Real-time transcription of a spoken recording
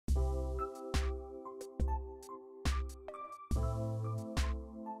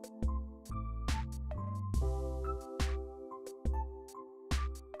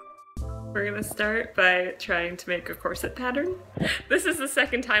We're gonna start by trying to make a corset pattern. This is the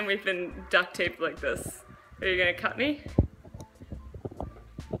second time we've been duct taped like this. Are you gonna cut me?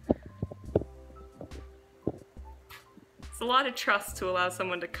 It's a lot of trust to allow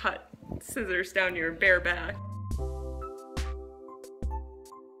someone to cut scissors down your bare back.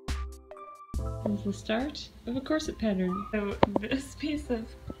 This is the start of a corset pattern. So this piece of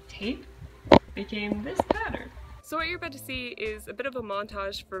tape became this pattern. So what you're about to see is a bit of a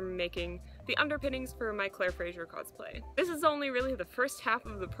montage for making the underpinnings for my Fraser cosplay. This is only really the first half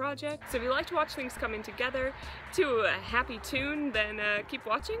of the project, so if you like to watch things coming together to a happy tune, then keep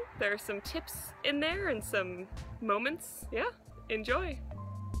watching. There are some tips in there and some moments. Yeah, enjoy!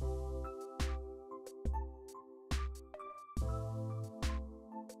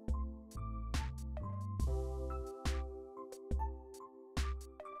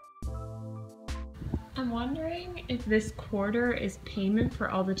 I'm wondering if this quarter is payment for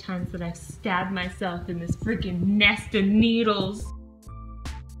all the times that I've stabbed myself in this freaking nest of needles.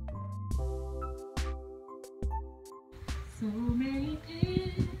 So many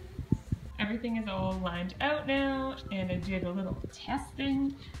pins. Everything is all lined out now, and I did a little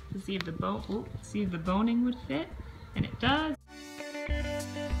testing to see if the boning would fit, and it does.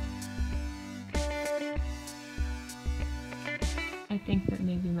 I think that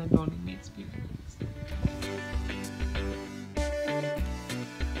maybe my boning needs to be fixed.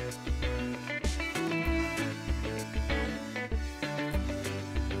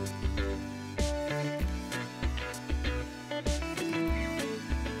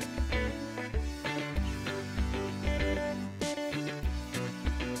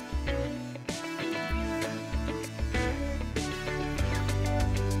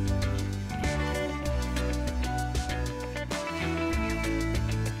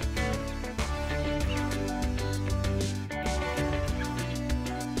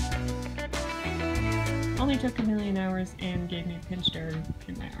 Only took a million hours and gave me a pinched nerve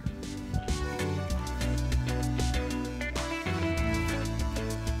in my arm.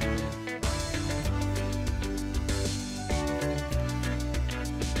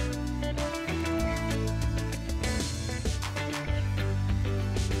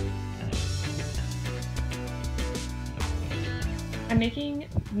 I'm making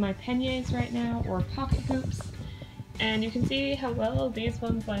my peignets right now, or pocket hoops, and you can see how well these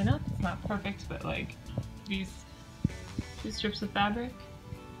ones line up. It's not perfect, but like these two strips of fabric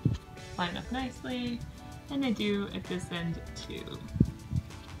line up nicely, and I do at this end too.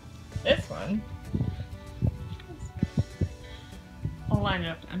 This one, I'll line it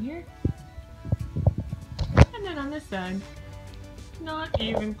up down here, and then on this side, not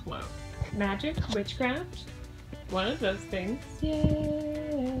even close. Magic, witchcraft, one of those things.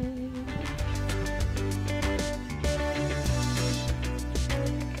 Yay!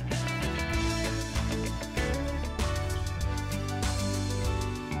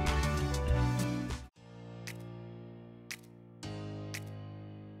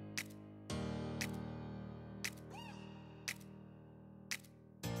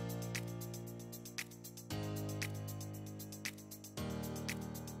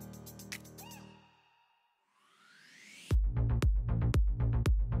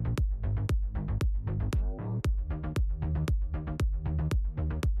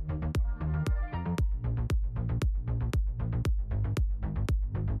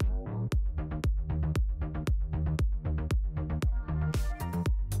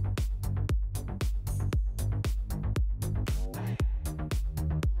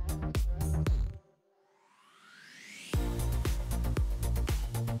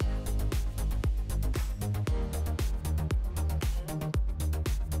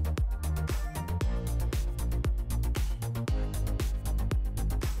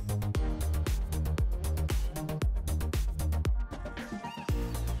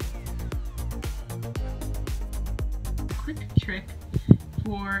 Quick trick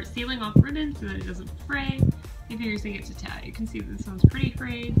for sealing off ribbon so that it doesn't fray if you're using it to tie. You can see this one's pretty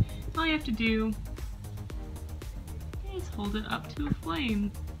frayed. All you have to do is hold it up to a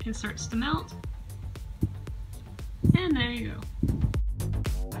flame. It starts to melt, and there you go.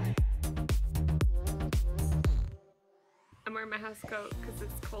 I'm wearing my house coat because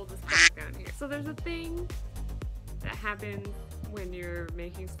it's cold as fuck down here. So there's a thing that happens when you're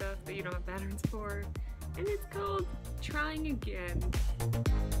making stuff that you don't have patterns for, and it's called trying again.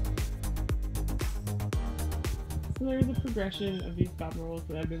 So there's a progression of these bob rolls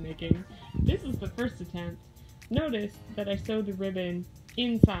that I've been making. This is the first attempt. Notice that I sewed the ribbon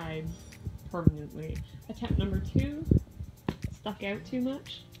inside permanently. Attempt number 2 stuck out too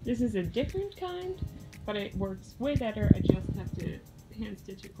much. This is a different kind, but it works way better. I just have to hand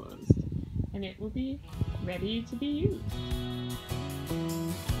stitch it closed. and it will be ready to be used.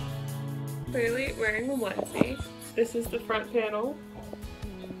 Clearly wearing a onesie. This is the front panel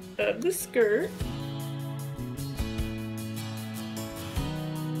of the skirt.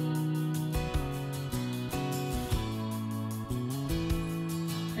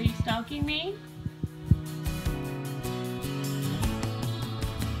 Are you stalking me?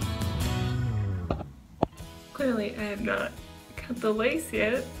 Clearly I have not cut the lace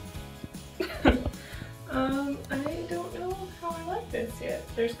yet. I don't know how I like this yet.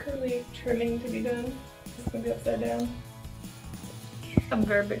 There's clearly trimming to be done. It's gonna be upside down. A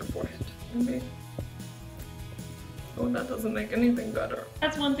very big forehead. Maybe. Oh, that doesn't make anything better.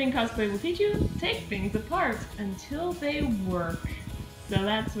 That's one thing cosplay will teach you. Take things apart until they work. So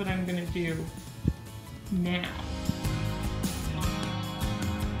that's what I'm gonna do now.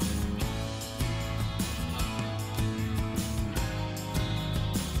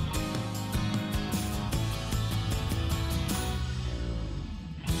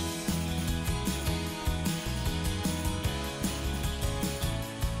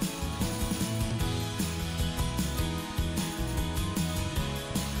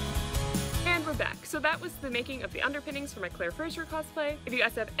 Back. So that was the making of the underpinnings for my Fraser cosplay. If you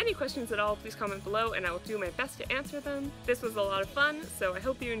guys have any questions at all, please comment below and I will do my best to answer them. This was a lot of fun, so I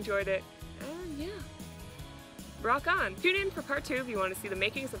hope you enjoyed it. And yeah, rock on! Tune in for part 2 if you want to see the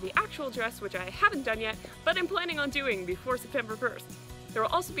makings of the actual dress, which I haven't done yet, but I'm planning on doing before September 1st. There will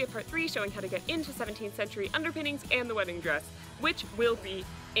also be a part 3 showing how to get into 17th century underpinnings and the wedding dress, which will be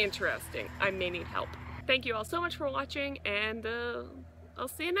interesting. I may need help. Thank you all so much for watching, and I'll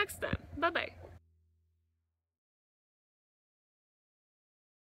see you next time. Bye bye!